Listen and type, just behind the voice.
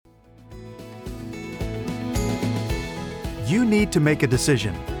You need to make a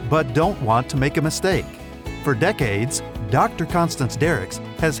decision, but don't want to make a mistake. For decades, Dr. Constance Derricks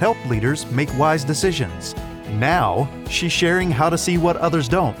has helped leaders make wise decisions. Now, she's sharing how to see what others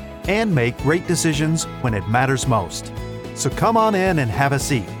don't and make great decisions when it matters most. So come on in and have a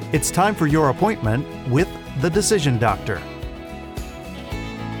seat. It's time for your appointment with the Decision Doctor.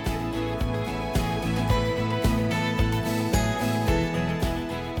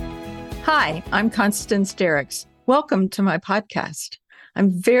 Hi, I'm Constance Derricks. Welcome to my podcast.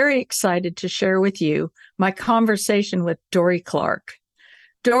 I'm very excited to share with you my conversation with Dorie Clark.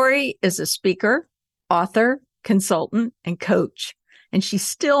 Dorie is a speaker, author, consultant, and coach, and she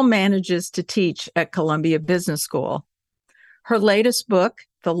still manages to teach at Columbia Business School. Her latest book,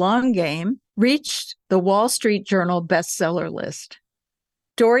 The Long Game, reached the Wall Street Journal bestseller list.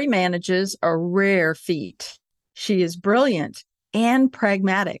 Dorie manages a rare feat. She is brilliant and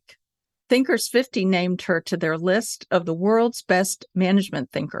pragmatic. Thinkers 50 named her to their list of the world's best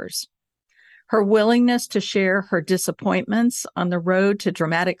management thinkers. Her willingness to share her disappointments on the road to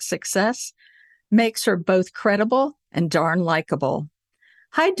dramatic success makes her both credible and darn likable.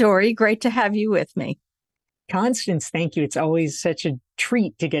 Hi, Dorie. Great to have you with me. Constance, thank you. It's always such a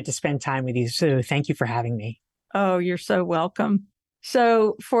treat to get to spend time with you. So thank you for having me. Oh, you're so welcome.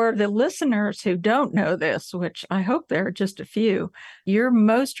 So for the listeners who don't know this, which I hope there are just a few, your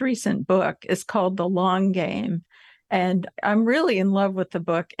most recent book is called The Long Game. And I'm really in love with the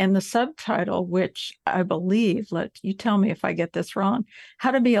book and the subtitle, which I believe, let you tell me if I get this wrong,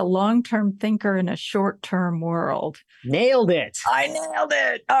 How to Be a Long-Term Thinker in a Short-Term World. Nailed it. I nailed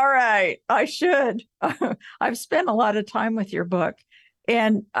it. All right. I should. I've spent a lot of time with your book.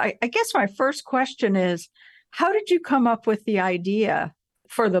 And I guess my first question is, how did you come up with the idea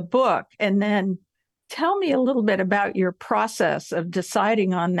for the book? And then tell me a little bit about your process of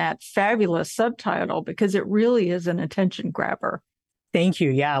deciding on that fabulous subtitle, because it really is an attention grabber. Thank you.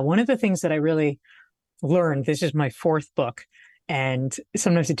 Yeah. One of the things that I really learned, this is my fourth book, and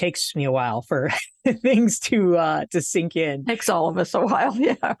sometimes it takes me a while for things to sink in. Takes all of us a while.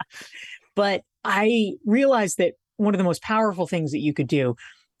 Yeah. But I realized that one of the most powerful things that you could do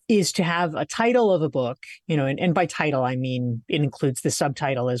is to have a title of a book, and by title, I mean, it includes the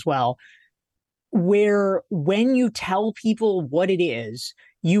subtitle as well, where when you tell people what it is,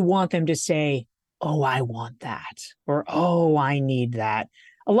 you want them to say, oh, I want that, or, oh, I need that.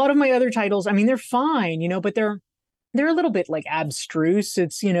 A lot of my other titles, I mean, they're fine, but they're a little bit like abstruse.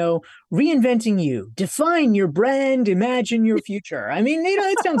 It's, reinventing you, define your brand, imagine your future. I mean,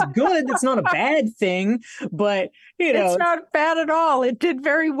 it sounds good. It's not a bad thing, but, It's not bad at all. It did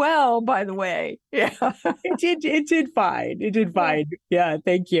very well, by the way. Yeah. It did fine. It did fine. Yeah,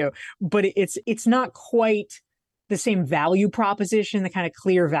 thank you. But it's not quite the same value proposition, the kind of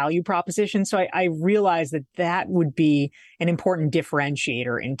clear value proposition. So I realized that would be an important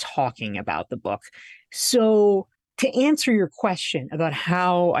differentiator in talking about the book. So to answer your question about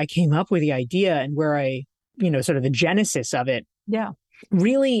how I came up with the idea and where I, sort of the genesis of it. Yeah.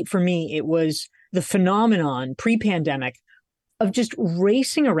 Really, for me, it was the phenomenon pre-pandemic of just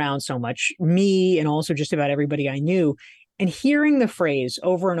racing around so much, me and also just about everybody I knew, and hearing the phrase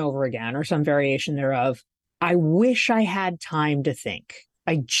over and over again, or some variation thereof, I wish I had time to think.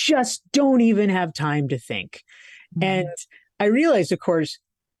 I just don't even have time to think. Mm-hmm. And I realized, of course,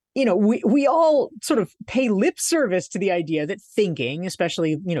 we all sort of pay lip service to the idea that thinking,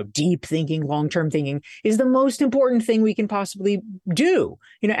 especially, deep thinking, long-term thinking, is the most important thing we can possibly do.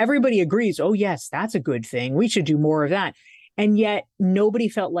 Everybody agrees, oh, yes, that's a good thing. We should do more of that. And yet nobody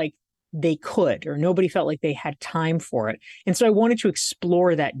felt like they could, or nobody felt like they had time for it. And so I wanted to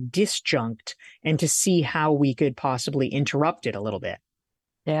explore that disjunct and to see how we could possibly interrupt it a little bit.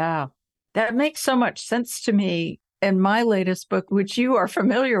 Yeah, that makes so much sense to me. And my latest book, which you are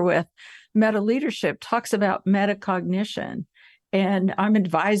familiar with, Meta Leadership, talks about metacognition. And I'm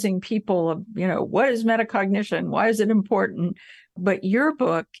advising people of, what is metacognition? Why is it important? But your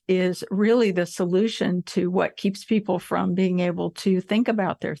book is really the solution to what keeps people from being able to think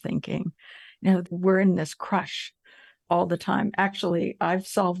about their thinking. We're in this crush all the time. Actually, I've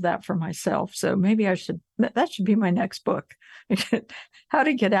solved that for myself. So maybe that should be my next book, how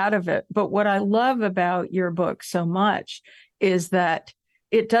to get out of it. But what I love about your book so much is that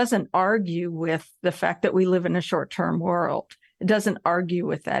it doesn't argue with the fact that we live in a short-term world. It doesn't argue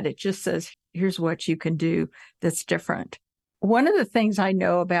with that. It just says, here's what you can do that's different. One of the things I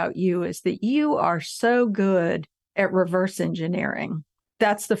know about you is that you are so good at reverse engineering.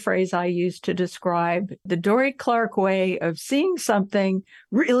 That's the phrase I use to describe the Dorie Clark way of seeing something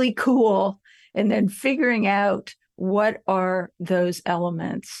really cool and then figuring out what are those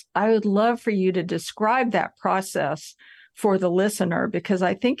elements. I would love for you to describe that process for the listener, because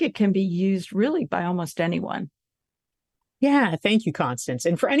I think it can be used really by almost anyone. Yeah, thank you, Constance.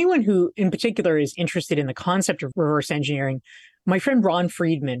 And for anyone who in particular is interested in the concept of reverse engineering, my friend Ron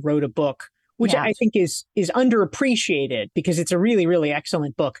Friedman wrote a book, which I think is underappreciated because it's a really, really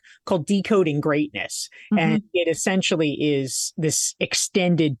excellent book called Decoding Greatness. And it essentially is this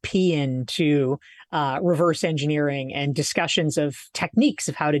extended paean to reverse engineering and discussions of techniques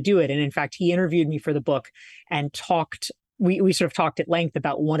of how to do it. And in fact, he interviewed me for the book and we sort of talked at length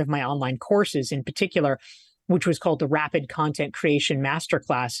about one of my online courses in particular, which was called the Rapid Content Creation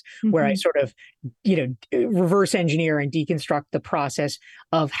Masterclass, where I sort of, reverse engineer and deconstruct the process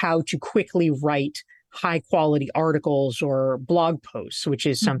of how to quickly write high quality articles or blog posts, which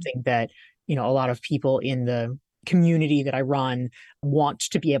is something that, a lot of people in the community that I run want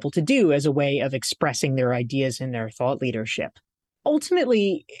to be able to do as a way of expressing their ideas and their thought leadership.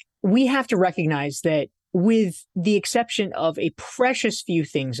 Ultimately, we have to recognize that with the exception of a precious few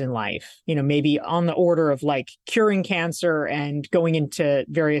things in life, maybe on the order of like curing cancer and going into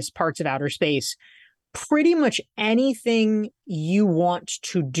various parts of outer space, pretty much anything you want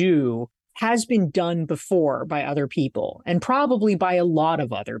to do has been done before by other people and probably by a lot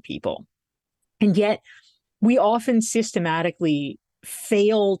of other people. And yet we often systematically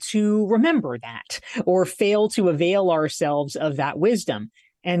fail to remember that or fail to avail ourselves of that wisdom.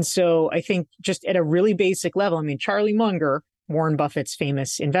 And so I think just at a really basic level, Charlie Munger, Warren Buffett's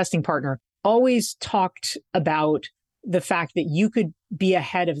famous investing partner, always talked about the fact that you could be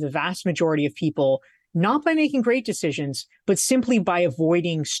ahead of the vast majority of people, not by making great decisions, but simply by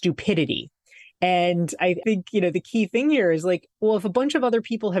avoiding stupidity. And I think, the key thing here is like, well, if a bunch of other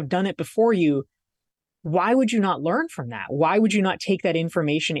people have done it before you, why would you not learn from that? Why would you not take that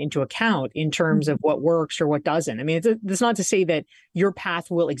information into account in terms of what works or what doesn't? It's not to say that your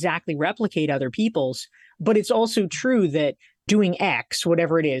path will exactly replicate other people's, but it's also true that doing X,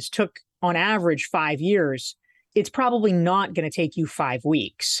 whatever it is, took on average 5 years. It's probably not going to take you 5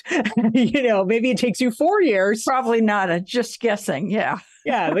 weeks. Maybe it takes you 4 years. Probably not. Just guessing. Yeah.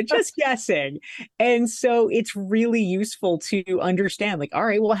 Yeah, but just guessing. And so it's really useful to understand, like, all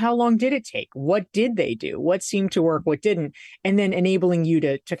right, well, how long did it take? What did they do? What seemed to work? What didn't? And then enabling you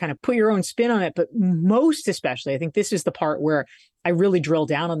to kind of put your own spin on it. But most especially, I think this is the part where I really drill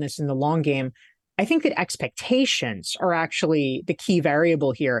down on this in the long game. I think that expectations are actually the key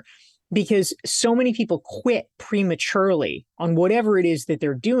variable here, because so many people quit prematurely on whatever it is that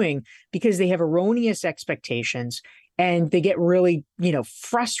they're doing because they have erroneous expectations. And they get really,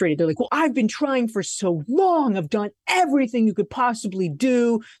 frustrated. They're like, well, I've been trying for so long. I've done everything you could possibly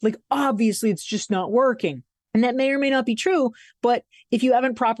do. Like, obviously, it's just not working. And that may or may not be true. But if you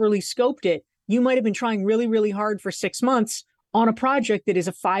haven't properly scoped it, you might have been trying really, really hard for 6 months on a project that is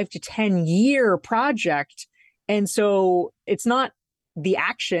a 5 to 10 year project. And so it's not the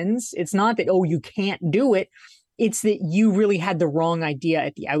actions. It's not that, oh, you can't do it. It's that you really had the wrong idea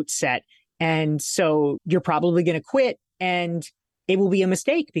at the outset. And so you're probably going to quit, and it will be a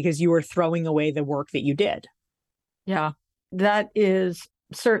mistake because you are throwing away the work that you did. Yeah, that is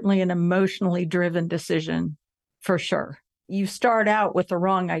certainly an emotionally driven decision for sure. You start out with the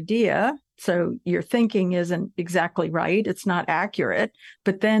wrong idea, so your thinking isn't exactly right. It's not accurate,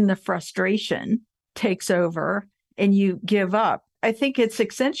 but then the frustration takes over and you give up. I think it's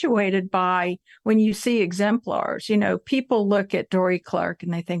accentuated by when you see exemplars. People look at Dorie Clark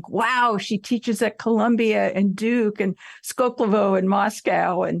and they think, wow, she teaches at Columbia and Duke and Skoklovo in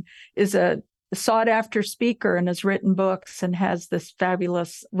Moscow and is a sought after speaker and has written books and has this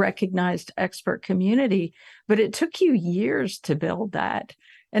fabulous recognized expert community. But it took you years to build that.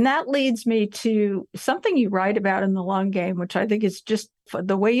 And that leads me to something you write about in The Long Game, which I think is just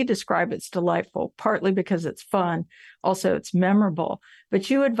the way you describe it's delightful, partly because it's fun. Also, it's memorable. But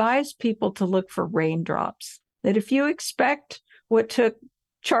you advise people to look for raindrops, that if you expect what took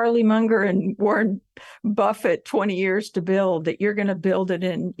Charlie Munger and Warren Buffett 20 years to build, that you're going to build it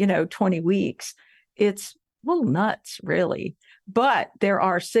in, 20 weeks, it's a little nuts, really. But there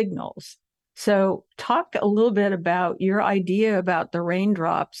are signals. So talk a little bit about your idea about the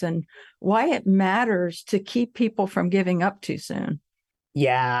raindrops and why it matters to keep people from giving up too soon.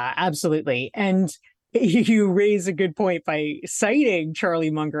 Yeah, absolutely. And you raise a good point by citing Charlie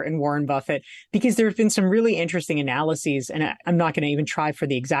Munger and Warren Buffett, because there have been some really interesting analyses, and I'm not going to even try for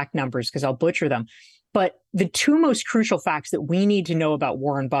the exact numbers because I'll butcher them. But the two most crucial facts that we need to know about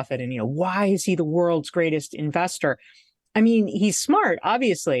Warren Buffett and, why is he the world's greatest investor? He's smart,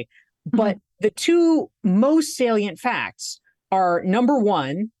 obviously, but the two most salient facts are, number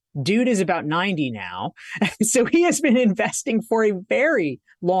one, dude is about 90 now. So he has been investing for a very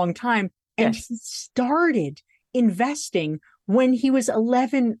long time. And he started investing when he was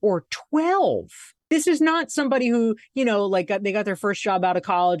 11 or 12. This is not somebody who, they got their first job out of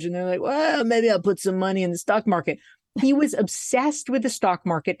college and they're like, well, maybe I'll put some money in the stock market. He was obsessed with the stock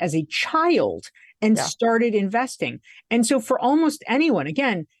market as a child and started investing. And so for almost anyone,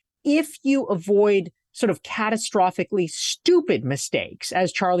 again, if you avoid sort of catastrophically stupid mistakes,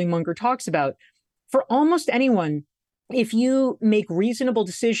 as Charlie Munger talks about, for almost anyone, if you make reasonable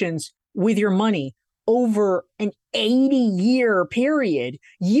decisions with your money over an 80-year period,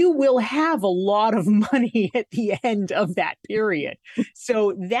 you will have a lot of money at the end of that period.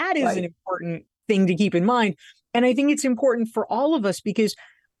 So that is an important thing to keep in mind. And I think it's important for all of us because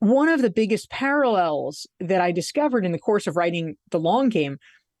one of the biggest parallels that I discovered in the course of writing The Long Game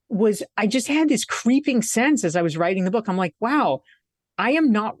was I just had this creeping sense as I was writing the book. I'm like, wow, I am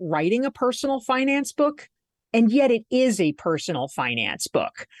not writing a personal finance book, and yet it is a personal finance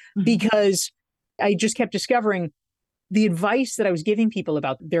book because I just kept discovering the advice that I was giving people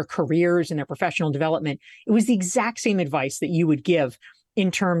about their careers and their professional development. It was the exact same advice that you would give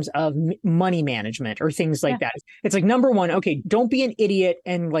in terms of money management or things like that. It's like, number one, okay, don't be an idiot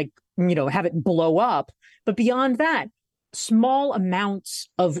and have it blow up. But beyond that, small amounts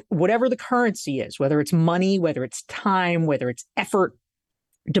of whatever the currency is, whether it's money, whether it's time, whether it's effort,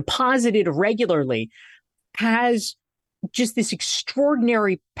 deposited regularly, has just this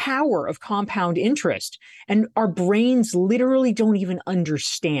extraordinary power of compound interest. And our brains literally don't even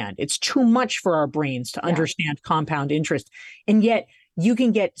understand. It's too much for our brains to understand compound interest. And yet you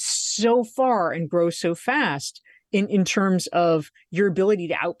can get so far and grow so fast in terms of your ability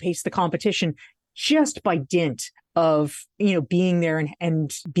to outpace the competition just by dint of, being there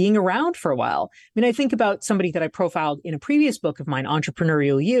and being around for a while. I mean, I think about somebody that I profiled in a previous book of mine,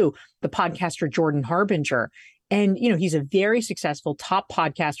 Entrepreneurial You, the podcaster Jordan Harbinger. And, he's a very successful top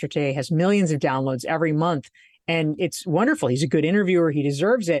podcaster today, has millions of downloads every month. And it's wonderful. He's a good interviewer. He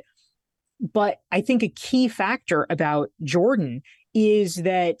deserves it. But I think a key factor about Jordan is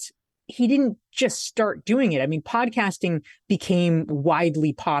that he didn't just start doing it. I mean, podcasting became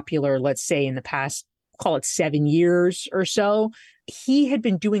widely popular, let's say, in the past, call it 7 years or so. He had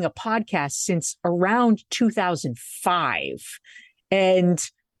been doing a podcast since around 2005. And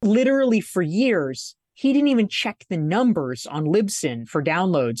literally for years, he didn't even check the numbers on Libsyn for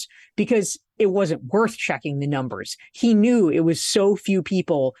downloads because it wasn't worth checking the numbers. He knew it was so few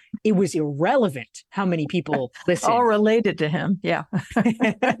people, it was irrelevant how many people listened. All related to him. Yeah.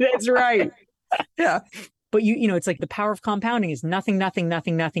 That's right. Yeah. But it's like the power of compounding is nothing, nothing,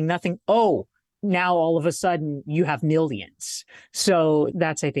 nothing, nothing, nothing. Oh, now all of a sudden you have millions. So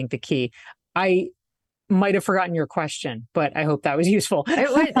that's, I think, the key. I might have forgotten your question, but I hope that was useful. It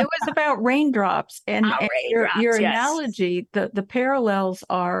was about raindrops and, your analogy, the parallels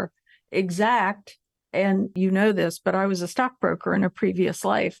are exact. And you know this, but I was a stockbroker in a previous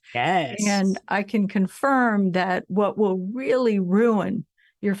life. Yes. And I can confirm that what will really ruin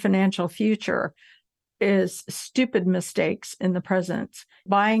your financial future is stupid mistakes in the present.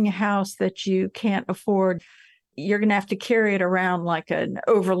 Buying a house that you can't afford, you're going to have to carry it around like an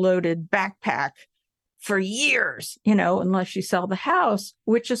overloaded backpack for years, unless you sell the house,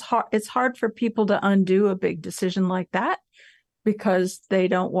 which is hard. It's hard for people to undo a big decision like that because they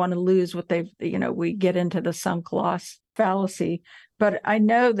don't want to lose what they've, we get into the sunk loss fallacy. But I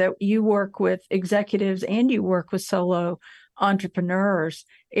know that you work with executives and you work with solo entrepreneurs.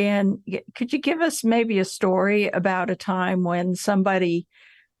 And could you give us maybe a story about a time when somebody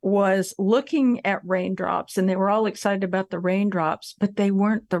was looking at raindrops and they were all excited about the raindrops, but they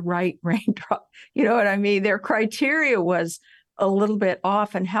weren't the right raindrop? You know what I mean? Their criteria was a little bit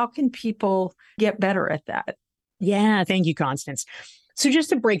off. And how can people get better at that? Yeah, thank you, Constance. So just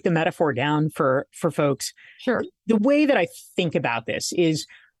to break the metaphor down for folks, sure. The way that I think about this is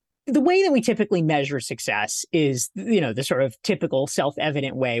the way that we typically measure success is, the sort of typical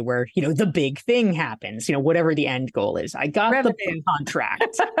self-evident way where, the big thing happens, whatever the end goal is. I got the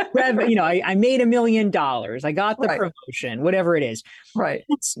contract, I made $1 million. I got the promotion, whatever it is. Right.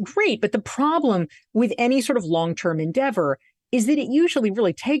 That's great. But the problem with any sort of long-term endeavor is that it usually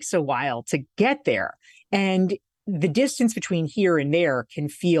really takes a while to get there. And the distance between here and there can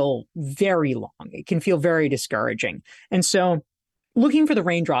feel very long. It can feel very discouraging. And so looking for the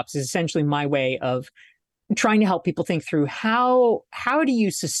raindrops is essentially my way of trying to help people think through how do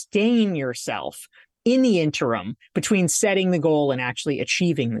you sustain yourself in the interim between setting the goal and actually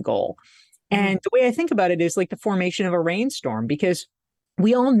achieving the goal. And the way I think about it is like the formation of a rainstorm, because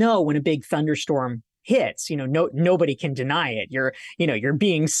we all know when a big thunderstorm hits, nobody can deny it. You're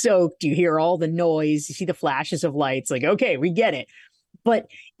being soaked, you hear all the noise, you see the flashes of lights, like, okay, we get it. But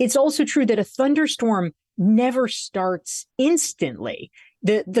it's also true that a thunderstorm never starts instantly.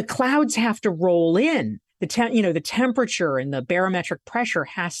 The clouds have to roll in. The temperature and the barometric pressure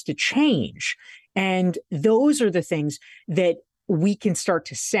has to change. And those are the things that we can start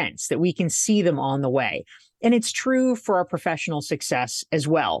to sense, that we can see them on the way. And it's true for our professional success as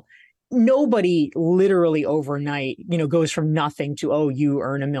well. Nobody literally overnight, goes from nothing to, oh, you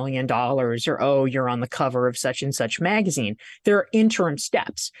earn $1 million, or, oh, you're on the cover of such and such magazine. There are interim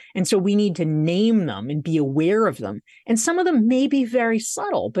steps. And so we need to name them and be aware of them. And some of them may be very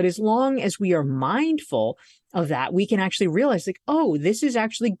subtle, but as long as we are mindful of that, we can actually realize, like, oh, this is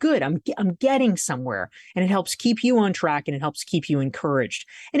actually good. I'm getting somewhere. And it helps keep you on track, and it helps keep you encouraged.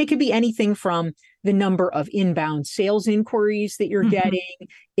 And it could be anything from the number of inbound sales inquiries that you're getting.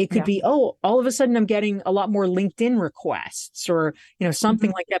 It could be, oh, all of a sudden I'm getting a lot more LinkedIn requests, or,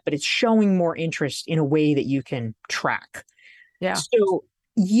 something like that, but it's showing more interest in a way that you can track. Yeah. So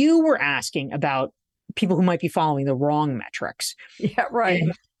you were asking about people who might be following the wrong metrics. Yeah, right.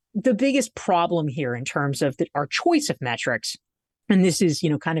 And the biggest problem here in terms of our choice of metrics, and this is,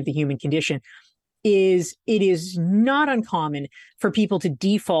 kind of the human condition, is it is not uncommon for people to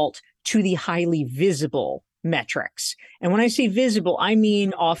default to the highly visible metrics. And when I say visible, I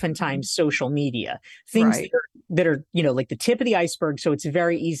mean oftentimes social media, things that are, like the tip of the iceberg. So it's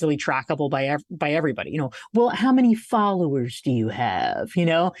very easily trackable by everybody. Well, how many followers do you have?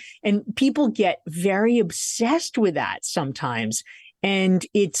 And people get very obsessed with that sometimes. And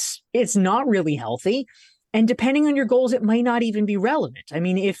it's not really healthy. And depending on your goals, it might not even be relevant. I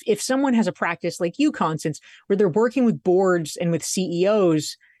mean, if someone has a practice like you, Constance, where they're working with boards and with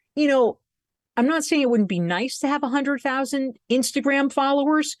CEOs, I'm not saying it wouldn't be nice to have 100,000 Instagram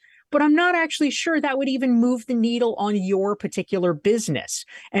followers, but I'm not actually sure that would even move the needle on your particular business.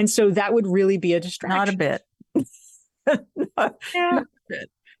 And so that would really be a distraction. Not a bit. Yeah. Not a bit.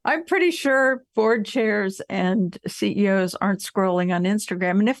 I'm pretty sure board chairs and CEOs aren't scrolling on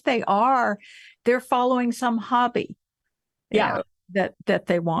Instagram. And if they are, they're following some hobby that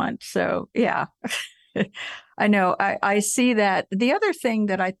they want. So, yeah, I know. I see that. The other thing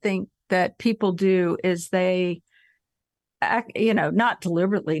that I think that people do is they act, not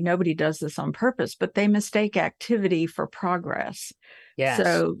deliberately, nobody does this on purpose, but they mistake activity for progress. Yes.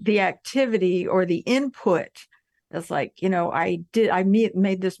 So the activity or the input is like, I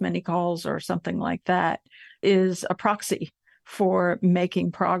made this many calls or something like that, is a proxy for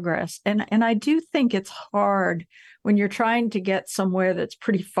making progress. And I do think it's hard when you're trying to get somewhere that's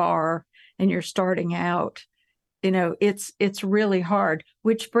pretty far and you're starting out. It's really hard,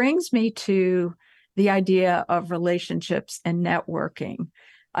 which brings me to the idea of relationships and networking.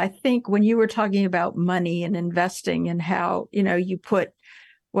 I think when you were talking about money and investing and how, you put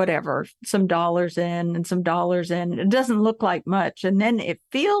whatever, some dollars in and some dollars in, it doesn't look like much. And then it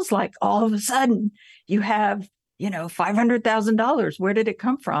feels like all of a sudden you have, $500,000. Where did it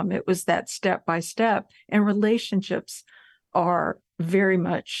come from? It was that step by step, and relationships are very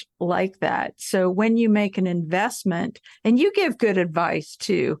much like that. So when you make an investment, and you give good advice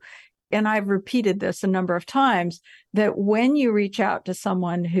too, and I've repeated this a number of times, that when you reach out to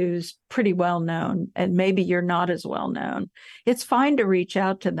someone who's pretty well known, and maybe you're not as well known, it's fine to reach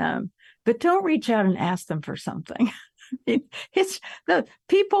out to them, but don't reach out and ask them for something. It's the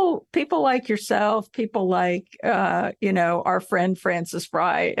people like yourself, people like, our friend Frances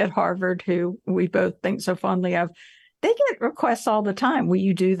Fry at Harvard, who we both think so fondly of. They get requests all the time. Will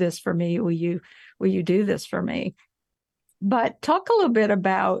you do this for me? Will you do this for me? But talk a little bit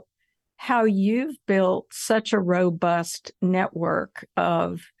about how you've built such a robust network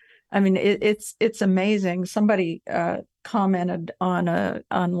of, it's amazing. Somebody commented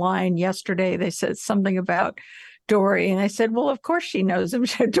online yesterday. They said something about Dorie, and I said, well, of course she knows him.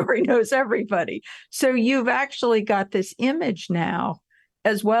 Dorie knows everybody. So you've actually got this image now,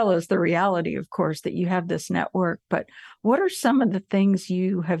 as well as the reality, of course, that you have this network. But what are some of the things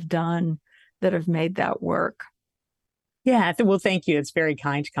you have done that have made that work? Yeah, well, thank you. It's very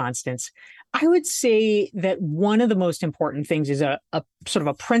kind, Constance. I would say that one of the most important things is a sort of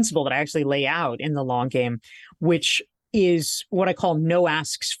a principle that I actually lay out in the long game, which is what I call no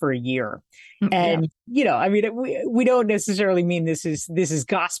asks for a year. And, we don't necessarily mean this is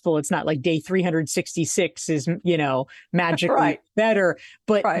gospel. It's not like day 366 is, magically better.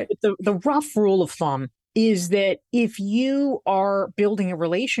 But the rough rule of thumb is that if you are building a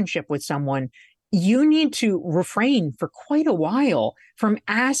relationship with someone, you need to refrain for quite a while from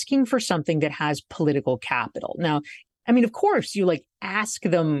asking for something that has political capital. Now, of course, you ask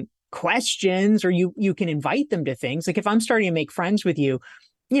them questions, or you can invite them to things. Like if I'm starting to make friends with you,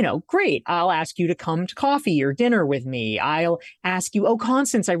 great. I'll ask you to come to coffee or dinner with me. I'll ask you, oh,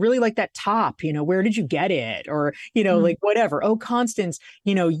 Constance, I really like that top. Where did you get it? Or, like whatever. Oh, Constance,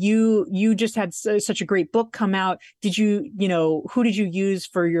 you just had such a great book come out. Did you, who did you use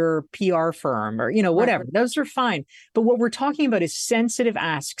for your PR firm or, whatever. Right. Those are fine. But what we're talking about is sensitive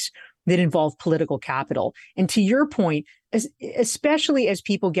asks that involve political capital. And to your point, especially as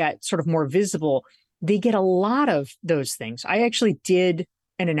people get sort of more visible, they get a lot of those things. I actually did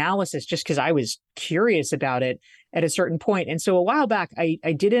an analysis just because I was curious about it at a certain point. And so a while back, I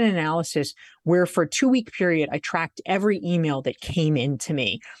did an analysis where for a 2-week period, I tracked every email that came into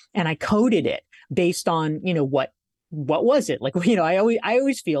me and I coded it based on, what was it? Like, I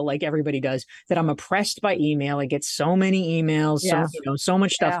always feel like everybody does that I'm oppressed by email. I get so many emails, so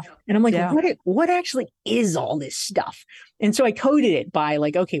much stuff. And I'm like, what actually is all this stuff? And so I coded it by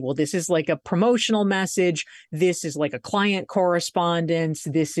like, okay, well, this is like a promotional message. This is like a client correspondence.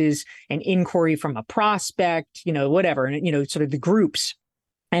 This is an inquiry from a prospect, whatever, and, sort of the groups.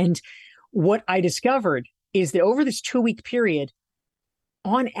 And what I discovered is that over this 2-week period,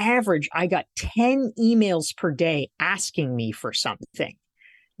 on average, I got 10 emails per day asking me for something.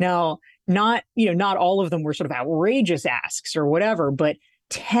 Now, not all of them were sort of outrageous asks or whatever, but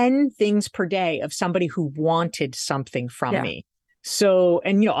 10 things per day of somebody who wanted something from me. So,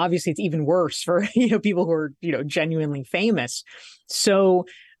 and, obviously it's even worse for, people who are, genuinely famous. So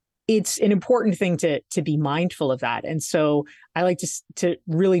it's an important thing to be mindful of that. And so I like to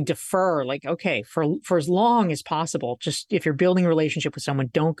really defer, like, okay, for as long as possible, just if you're building a relationship with someone,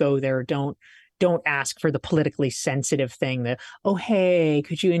 don't go there. Don't ask for the politically sensitive thing that, oh, hey,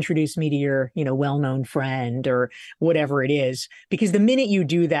 could you introduce me to your, well-known friend or whatever it is? Because the minute you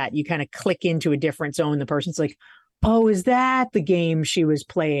do that, you kind of click into a different zone. The person's like, oh, is that the game she was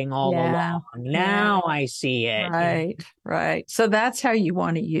playing all along? Now I see it. Right. So that's how you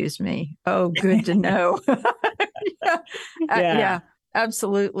want to use me. Oh, good to know. Yeah,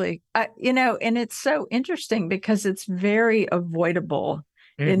 absolutely. And it's so interesting because it's very avoidable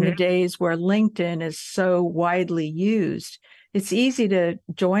in the days where LinkedIn is so widely used. It's easy to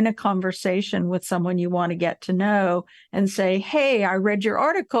join a conversation with someone you want to get to know and say, hey, I read your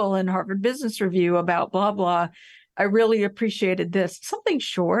article in Harvard Business Review about blah, blah. I really appreciated this. Something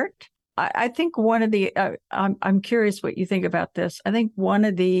short. I think one of the, I'm curious what you think about this. I think one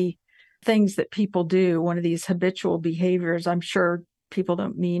of the things that people do, one of these habitual behaviors, I'm sure people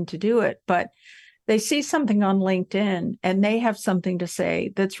don't mean to do it, but they see something on LinkedIn and they have something to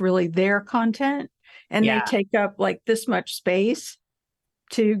say that's really their content. And they take up like this much space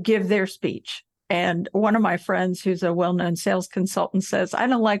to give their speech. And one of my friends who's a well-known sales consultant says, I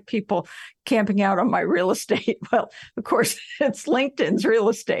don't like people camping out on my real estate. Well, of course, it's LinkedIn's real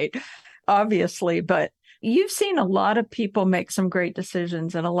estate, obviously. But you've seen a lot of people make some great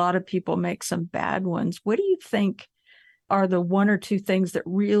decisions and a lot of people make some bad ones. What do you think are the one or two things that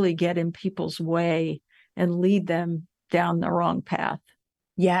really get in people's way and lead them down the wrong path?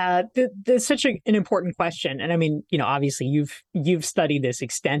 Yeah, that's such an important question. And I mean, obviously you've studied this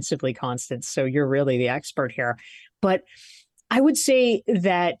extensively, Constance, so you're really the expert here. But I would say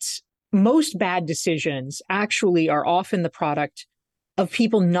that most bad decisions actually are often the product of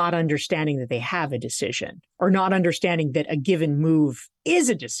people not understanding that they have a decision or not understanding that a given move is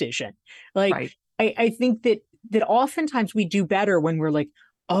a decision. Like, I think that oftentimes we do better when we're like,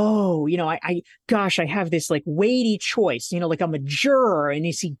 oh, I have this like weighty choice, like I'm a juror and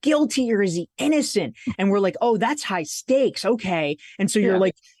is he guilty or is he innocent? And we're like, oh, that's high stakes. Okay. And so you're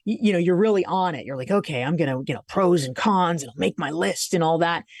like, you're really on it. You're like, okay, I'm going to, pros and cons and I'll make my list and all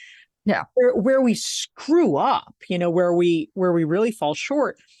that. Yeah. Where we screw up, where we really fall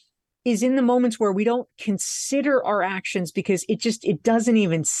short is in the moments where we don't consider our actions because it doesn't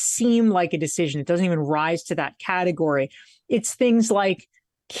even seem like a decision. It doesn't even rise to that category. It's things like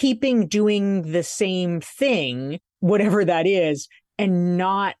keeping doing the same thing, whatever that is, and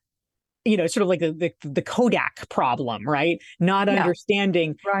not, sort of like the Kodak problem, right? Not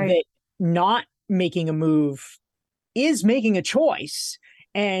understanding that not making a move is making a choice,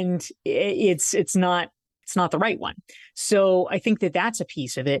 and it's not the right one. So I think that that's a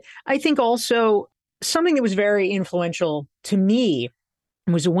piece of it. I think also something that was very influential to me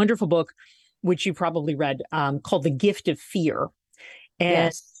was a wonderful book, which you probably read, called The Gift of Fear.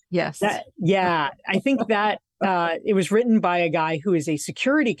 And yes. I think that it was written by a guy who is a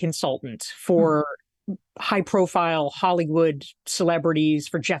security consultant for high profile Hollywood celebrities,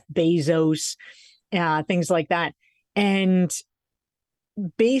 for Jeff Bezos, things like that. And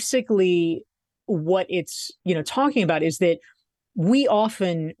basically what it's, talking about is that we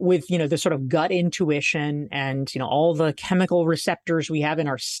often, with, the sort of gut intuition and, all the chemical receptors we have in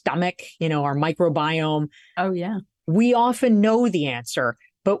our stomach, our microbiome, Oh, yeah. we often know the answer,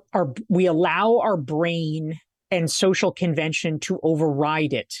 but we allow our brain and social convention to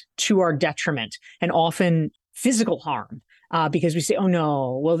override it to our detriment, and often physical harm, because we say, oh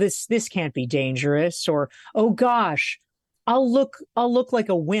no, well, this can't be dangerous, or, oh gosh, I'll look like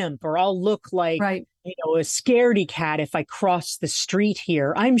a wimp, or I'll look like, Right. a scaredy cat if I cross the street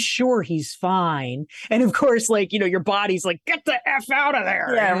here. I'm sure he's fine. And of course, your body's like, get the F out of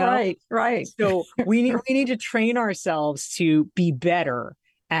there. Yeah, right, right. So we need to train ourselves to be better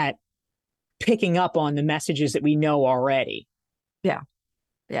at picking up on the messages that we know already. Yeah,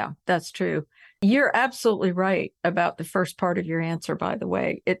 that's true. You're absolutely right about the first part of your answer, by the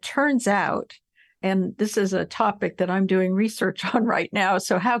way. It turns out, and this is a topic that I'm doing research on right now,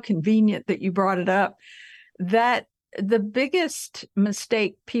 so how convenient that you brought it up, that the biggest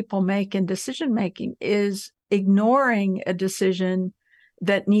mistake people make in decision making is ignoring a decision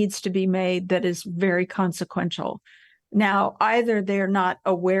that needs to be made that is very consequential. Now, either they're not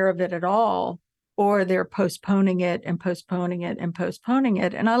aware of it at all, or they're postponing it and postponing it and postponing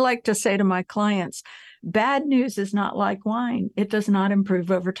it. And I like to say to my clients, bad news is not like wine. It does not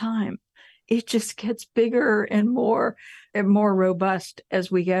improve over time. It just gets bigger and more robust as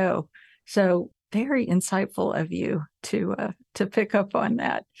we go. So very insightful of you to pick up on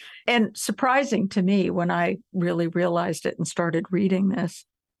that. And surprising to me when I really realized it and started reading this.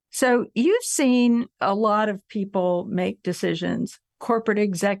 So you've seen a lot of people make decisions, corporate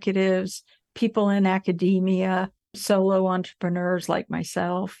executives, people in academia, solo entrepreneurs like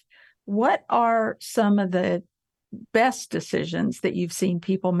myself. What are some of the best decisions that you've seen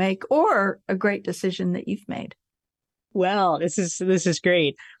people make, or a great decision that you've made? Well, this is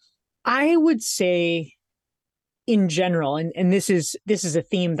great. I would say in general, and this is a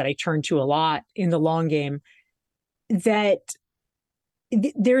theme that I turn to a lot in the long game, that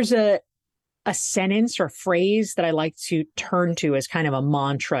there's a sentence or phrase that I like to turn to as kind of a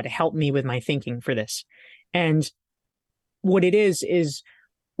mantra to help me with my thinking for this. And what it is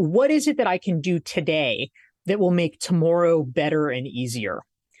what is it that I can do today that will make tomorrow better and easier?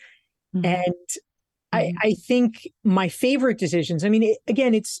 Mm-hmm. And I think my favorite decisions, I mean,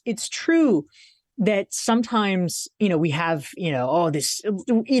 again, it's true that sometimes, we have, this,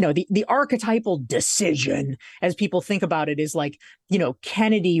 the archetypal decision, as people think about it, is like,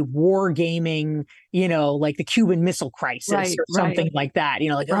 Kennedy war gaming, like the Cuban Missile Crisis or something like that,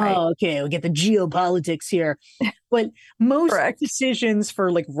 oh, okay, we'll get the geopolitics here. But most decisions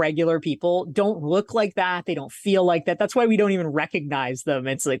for like regular people don't look like that. They don't feel like that. That's why we don't even recognize them.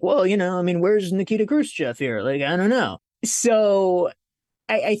 It's like, well, I mean, where's Nikita Khrushchev here? Like, I don't know. So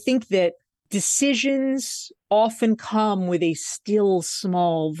I think that decisions often come with a still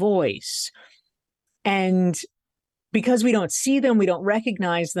small voice. And because we don't see them, we don't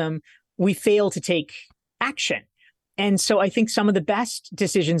recognize them, we fail to take action. And so I think some of the best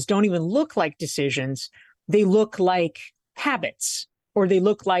decisions don't even look like decisions. They look like habits, or they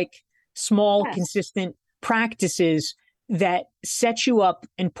look like small, consistent practices that set you up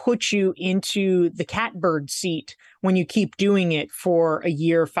and put you into the catbird seat when you keep doing it for a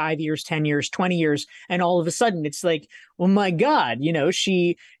year, 5 years, 10 years, 20 years. And all of a sudden it's like, well, my God,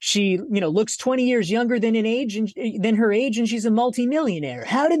 she looks 20 years younger than her age, and she's a multimillionaire.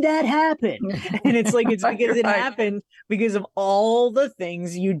 How did that happen? And it's like, it's because it happened because of all the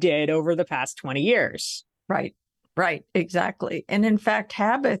things you did over the past 20 years. Right, exactly. And in fact,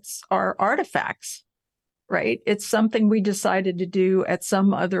 habits are artifacts. Right. It's something we decided to do at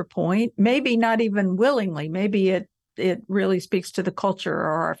some other point, maybe not even willingly. Maybe it really speaks to the culture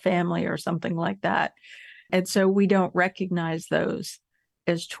or our family or something like that. And so we don't recognize those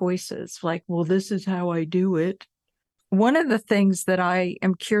as choices like, well, this is how I do it. One of the things that I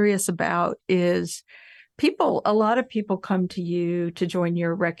am curious about is a lot of people come to you to join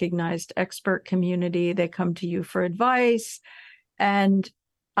your recognized expert community. They come to you for advice. And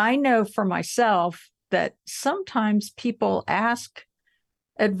I know for myself that sometimes people ask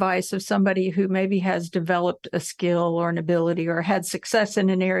advice of somebody who maybe has developed a skill or an ability or had success in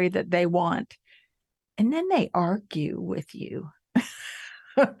an area that they want. And then they argue with you.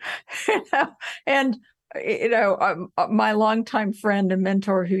 And, my longtime friend and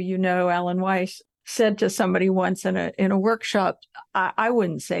mentor who Alan Weiss, said to somebody once in a workshop, I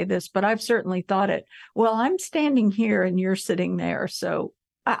wouldn't say this, but I've certainly thought it. Well, I'm standing here and you're sitting there. So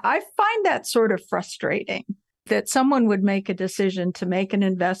I find that sort of frustrating that someone would make a decision to make an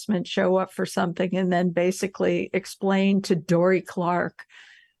investment, show up for something, and then basically explain to Dorie Clark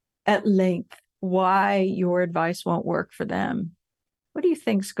at length why your advice won't work for them. What do you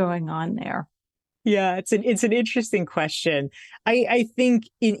think's going on there? Yeah, it's an interesting question. I think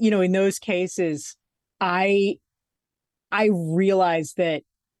in those cases, I I realize that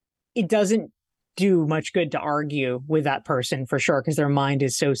it doesn't do much good to argue with that person for sure because their mind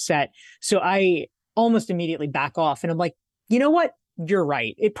is so set. So I almost immediately back off and I'm like, you know what? You're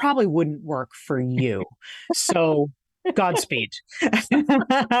right. It probably wouldn't work for you. So Godspeed.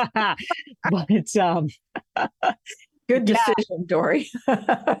 But Good yeah, decision, Dorie.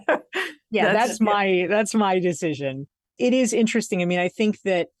 yeah, That's that's my decision. It is interesting. I mean, I think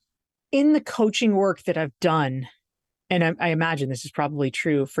that in the coaching work that I've done, and I imagine this is probably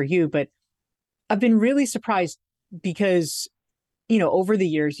true for you, but I've been really surprised because, over the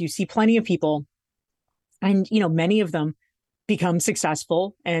years, you see plenty of people and, many of them become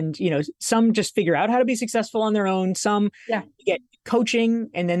successful and, some just figure out how to be successful on their own. Some yeah. get coaching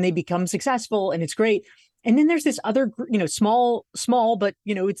and then they become successful and it's great. And then there's this other, small, but,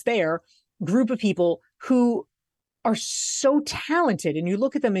 it's there group of people who are so talented and you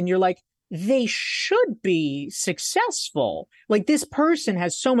look at them and you're like, they should be successful. Like this person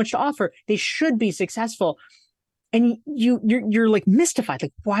has so much to offer. They should be successful. And you're like mystified,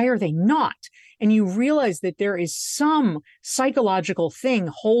 like, why are they not? And you realize that there is some psychological thing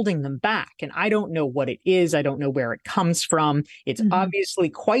holding them back. And I don't know what it is. I don't know where it comes from. It's obviously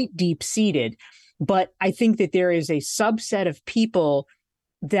quite deep seated. But I think that there is a subset of people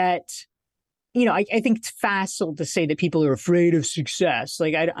that I think it's facile to say that people are afraid of success.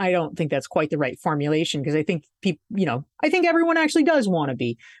 Like, I don't think that's quite the right formulation because I think people, I think everyone actually does want to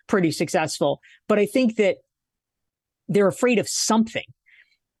be pretty successful. But I think that they're afraid of something.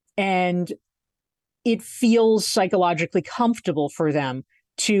 And it feels psychologically comfortable for them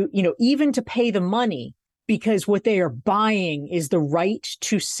to, even to pay the money because what they are buying is the right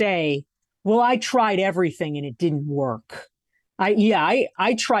to say, well, I tried everything and it didn't work.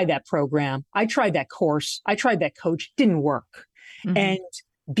 I tried that program. I tried that course. I tried that coach. Didn't work. And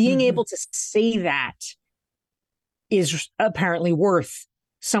being able to say that is apparently worth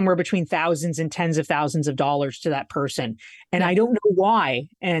somewhere between thousands and tens of thousands of dollars to that person. And I don't know why.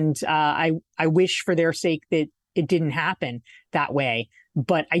 And I wish for their sake that it didn't happen that way.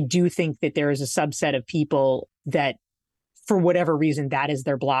 But I do think that there is a subset of people that, for whatever reason, that is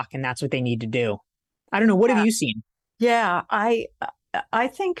their block and that's what they need to do. I don't know. What have you seen? Yeah, I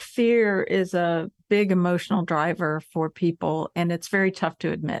think fear is a big emotional driver for people, and it's very tough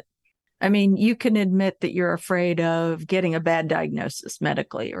to admit. I mean, you can admit that you're afraid of getting a bad diagnosis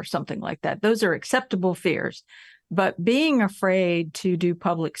medically or something like that. Those are acceptable fears. But being afraid to do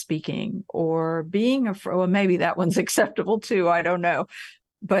public speaking or being afraid, well, maybe that one's acceptable too. I don't know.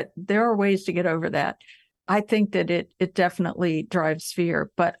 But there are ways to get over that. I think that it definitely drives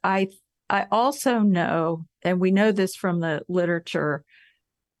fear. But I also know, and we know this from the literature,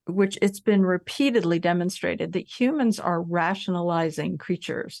 which it's been repeatedly demonstrated, that humans are rationalizing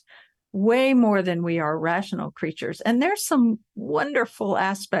creatures way more than we are rational creatures. And there's some wonderful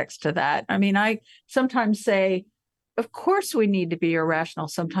aspects to that. I mean, I sometimes say, of course we need to be irrational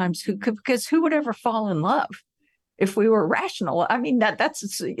sometimes, because who would ever fall in love if we were rational? I mean,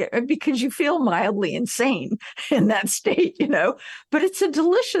 that's because you feel mildly insane in that state, but it's a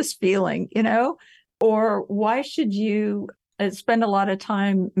delicious feeling, or why should you spend a lot of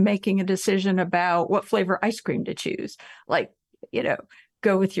time making a decision about what flavor ice cream to choose? Like,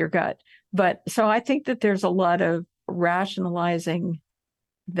 go with your gut. But so I think that there's a lot of rationalizing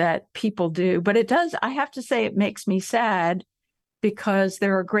that people do, but I have to say, it makes me sad because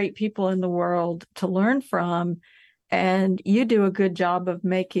there are great people in the world to learn from. And you do a good job of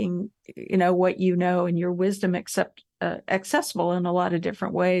making, what and your wisdom accessible in a lot of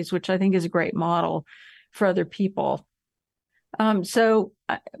different ways, which I think is a great model for other people. So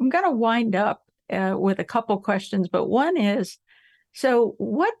I'm going to wind up with a couple questions, but one is, so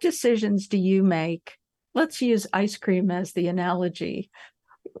what decisions do you make? Let's use ice cream as the analogy.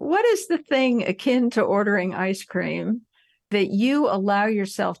 What is the thing akin to ordering ice cream that you allow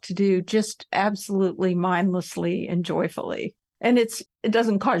yourself to do just absolutely mindlessly and joyfully? And it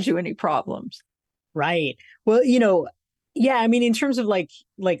doesn't cause you any problems. Right. Well, yeah, I mean, in terms of like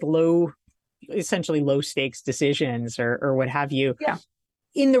essentially low stakes decisions or what have you. Yeah.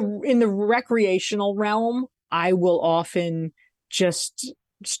 In the recreational realm, I will often just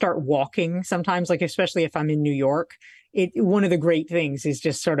start walking sometimes, like especially if I'm in New York. One of the great things is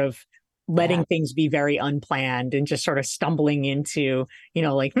just sort of letting things be very unplanned and just sort of stumbling into,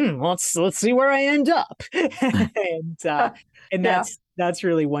 like, let's see where I end up. and that's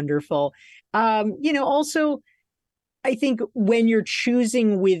really wonderful. Also, I think when you're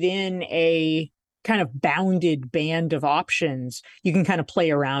choosing within a kind of bounded band of options, you can kind of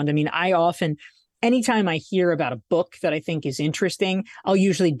play around. I mean, anytime I hear about a book that I think is interesting, I'll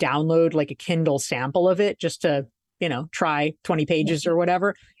usually download like a Kindle sample of it just to, try 20 pages or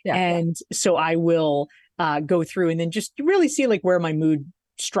whatever. Yeah. And so I will go through and then just really see like where my mood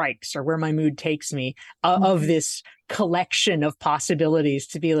strikes or where my mood takes me of this collection of possibilities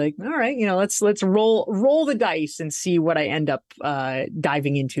to be like, all right, let's roll the dice and see what I end up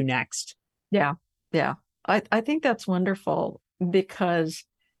diving into next. Yeah. Yeah. I think that's wonderful because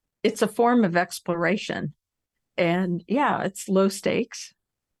it's a form of exploration. And yeah, it's low stakes,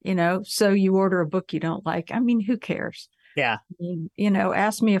 so you order a book you don't like. I mean, who cares? Yeah.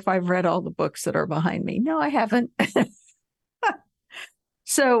 Ask me if I've read all the books that are behind me. No, I haven't.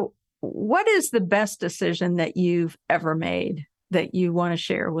 So what is the best decision that you've ever made that you want to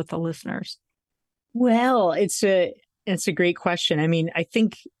share with the listeners? Well, it's a great question. I mean, I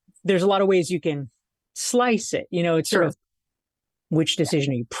think there's a lot of ways you can slice it. It's sort of which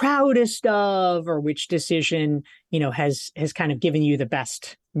decision are you proudest of, or which decision, has kind of given you the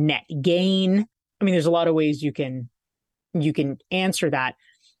best net gain. I mean, there's a lot of ways you can answer that.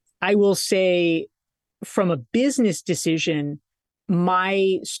 I will say from a business decision,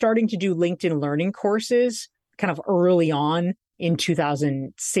 my starting to do LinkedIn learning courses kind of early on in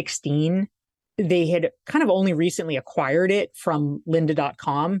 2016, they had kind of only recently acquired it from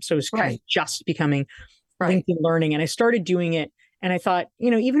lynda.com. So it was kind of just becoming LinkedIn learning. And I started doing it. And I thought,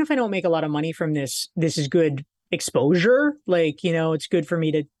 even if I don't make a lot of money from this, this is good exposure. Like, it's good for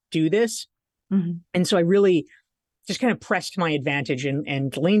me to do this. Mm-hmm. And so I really just kind of pressed my advantage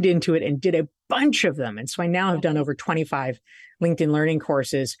and leaned into it and did a bunch of them. And so I now have done over 25 LinkedIn learning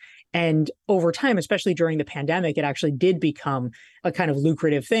courses. And over time, especially during the pandemic, it actually did become a kind of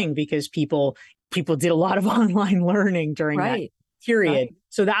lucrative thing because people did a lot of online learning during that period. Right.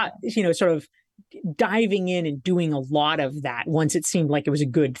 So that, sort of diving in and doing a lot of that once it seemed like it was a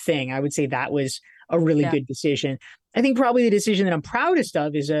good thing, I would say that was a really good decision. I think probably the decision that I'm proudest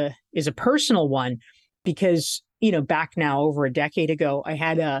of is a personal one because, back now over a decade ago, I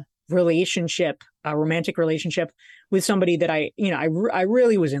had a romantic relationship with somebody that I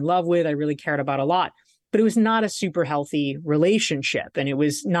really was in love with. I really cared about a lot, but it was not a super healthy relationship and it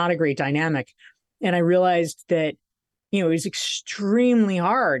was not a great dynamic. And I realized that, it was extremely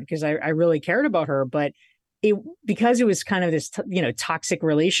hard because I really cared about her, but because it was kind of this, toxic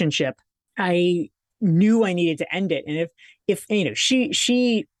relationship, I knew I needed to end it. And if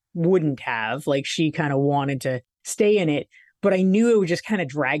she wouldn't have, like, she kind of wanted to stay in it, but I knew it would just kind of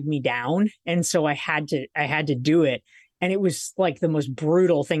drag me down. And so I had to do it. And it was like the most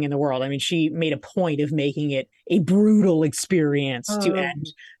brutal thing in the world. I mean, she made a point of making it a brutal experience to end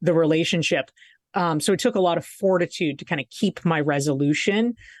the relationship. So it took a lot of fortitude to kind of keep my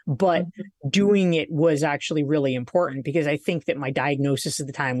resolution, but doing it was actually really important because I think that my diagnosis at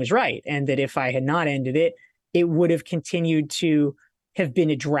the time was right. And that if I had not ended it, it would have continued to have been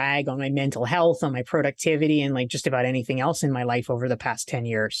a drag on my mental health, on my productivity, and like just about anything else in my life over the past 10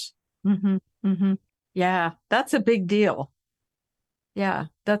 years. Mm-hmm. Mm-hmm. Yeah, that's a big deal. Yeah,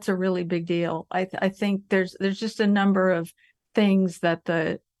 that's a really big deal. I think there's just a number of things that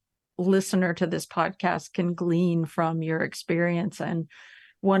the listener to this podcast can glean from your experience. And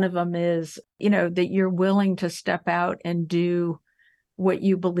one of them is, that you're willing to step out and do what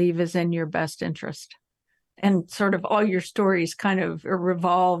you believe is in your best interest. And sort of all your stories kind of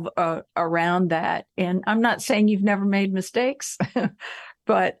revolve around that. And I'm not saying you've never made mistakes,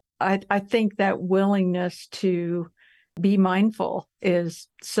 but I think that willingness to be mindful is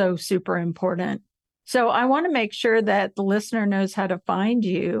so super important. So I want to make sure that the listener knows how to find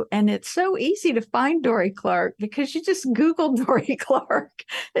you. And it's so easy to find Dorie Clark because you just Google Dorie Clark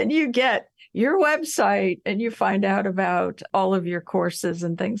and you get your website and you find out about all of your courses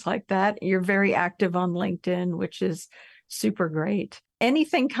and things like that. You're very active on LinkedIn, which is super great.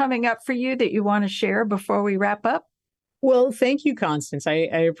 Anything coming up for you that you want to share before we wrap up? Well, thank you, Constance. I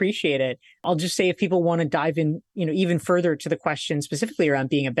appreciate it. I'll just say if people want to dive in, even further to the question specifically around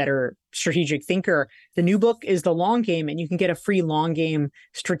being a better strategic thinker, the new book is The Long Game, and you can get a free long game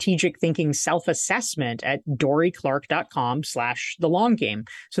strategic thinking self-assessment at dorieclark.com/the long game.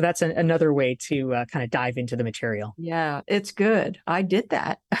 So that's another way to kind of dive into the material. Yeah, it's good. I did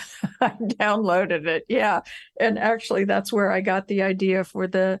that. I downloaded it. Yeah. And actually, that's where I got the idea for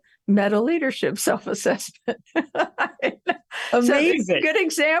the meta leadership self-assessment. Amazing. So a good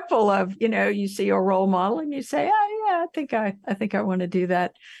example of, you see a role model and you say, oh yeah, I think I want to do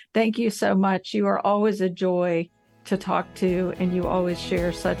that. Thank you so much. You are always a joy to talk to, and you always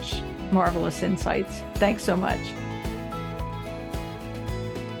share such marvelous insights. Thanks so much.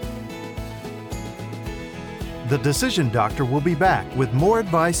 The Decision Doctor will be back with more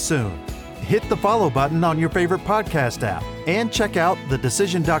advice soon. Hit the follow button on your favorite podcast app and check out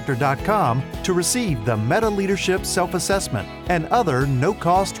thedecisiondoctor.com to receive the Meta Leadership Self-Assessment and other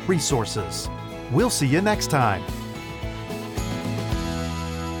no-cost resources. We'll see you next time.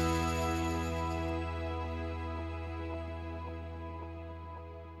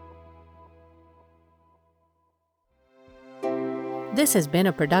 This has been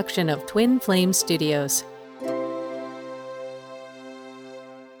a production of Twin Flame Studios.